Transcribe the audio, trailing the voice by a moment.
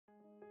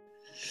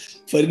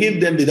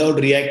Forgive them without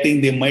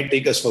reacting. They might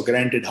take us for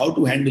granted. How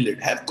to handle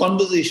it? Have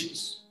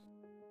conversations.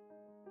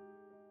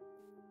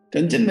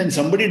 Kanchan, when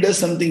somebody does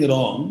something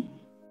wrong,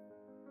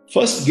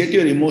 first get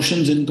your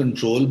emotions in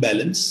control,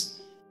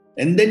 balance,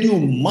 and then you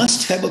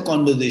must have a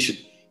conversation.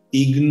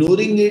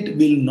 Ignoring it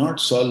will not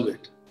solve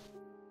it.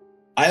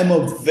 I am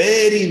a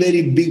very,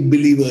 very big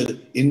believer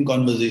in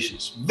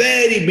conversations.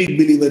 Very big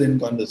believer in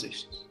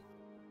conversations.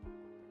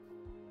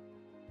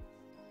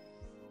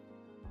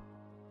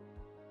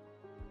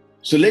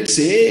 So let's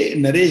say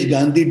Naresh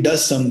Gandhi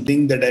does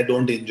something that I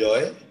don't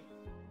enjoy.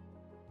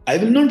 I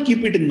will not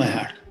keep it in my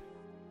heart.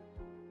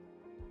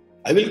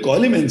 I will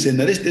call him and say,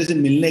 Naresh, there's a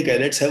milne ka,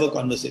 let's have a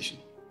conversation.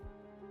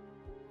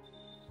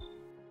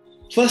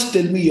 First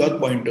tell me your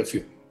point of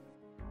view.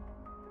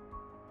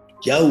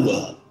 क्या हुआ,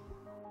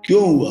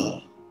 क्यों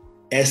हुआ,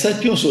 ऐसा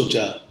क्यों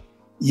सोचा,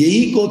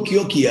 यही को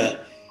क्यों किया?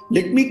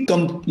 Let me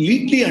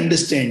completely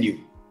understand you.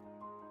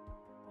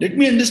 Let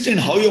me understand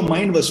how your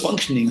mind was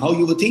functioning, how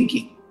you were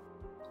thinking.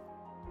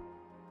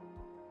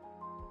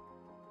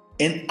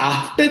 And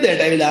after that,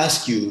 I will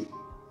ask you,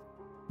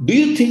 do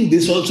you think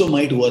this also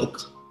might work?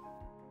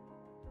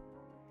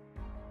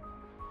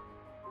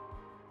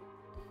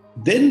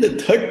 Then the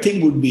third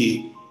thing would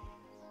be,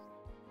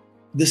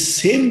 the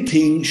same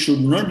thing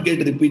should not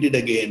get repeated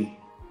again.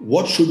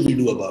 What should we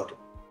do about it?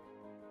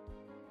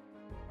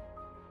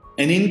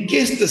 And in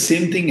case the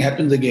same thing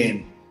happens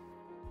again,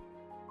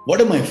 what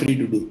am I free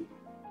to do?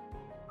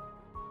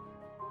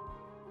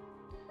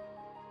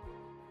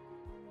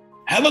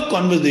 Have a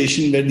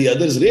conversation where the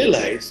others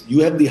realize you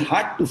have the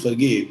heart to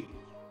forgive,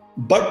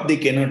 but they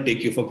cannot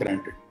take you for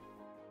granted.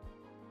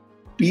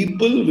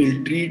 People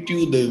will treat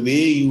you the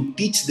way you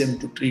teach them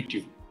to treat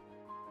you.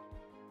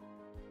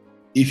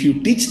 If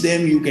you teach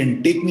them you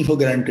can take me for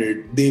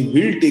granted, they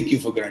will take you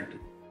for granted.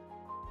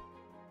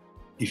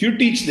 If you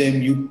teach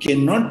them you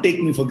cannot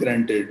take me for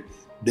granted,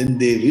 then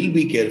they will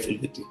be careful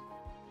with you.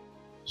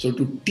 So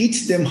to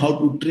teach them how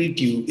to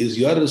treat you is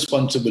your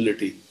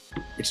responsibility.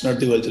 It's not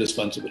the world's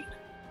responsibility.